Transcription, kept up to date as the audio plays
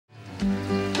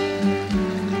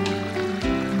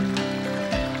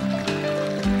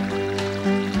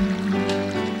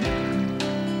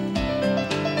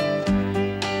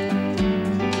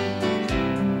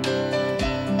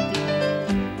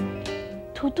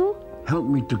Tutu? Help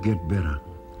me to get better.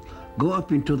 Go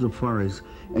up into the forest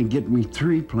and get me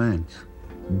 3 plants.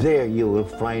 There you will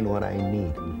find what I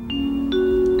need.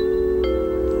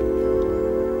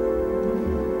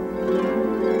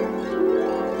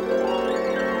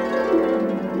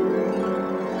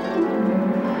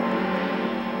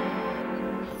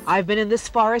 I've been in this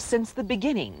forest since the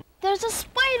beginning. There's a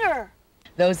spider!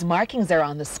 Those markings are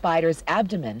on the spider's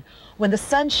abdomen. When the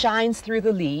sun shines through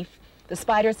the leaf, the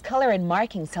spider's color and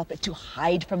markings help it to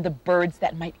hide from the birds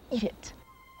that might eat it.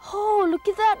 Oh, look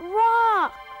at that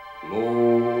rock!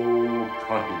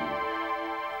 Lokahi.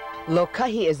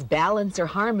 Lokahi is balance or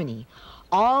harmony.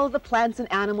 All the plants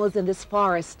and animals in this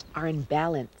forest are in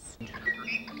balance.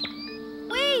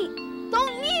 Wait!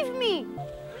 Don't leave me!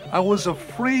 I was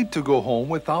afraid to go home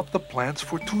without the plants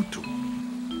for Tutu.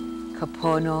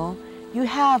 Kapono, you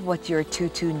have what your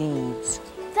tutu needs.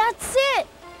 That's it!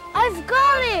 I've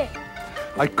got it!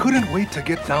 I couldn't wait to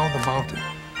get down the mountain.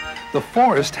 The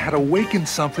forest had awakened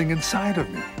something inside of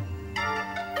me.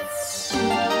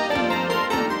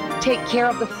 Take care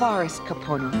of the forest,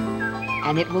 Kapono,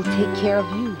 and it will take care of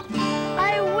you.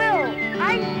 I will!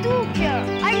 I do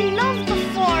care!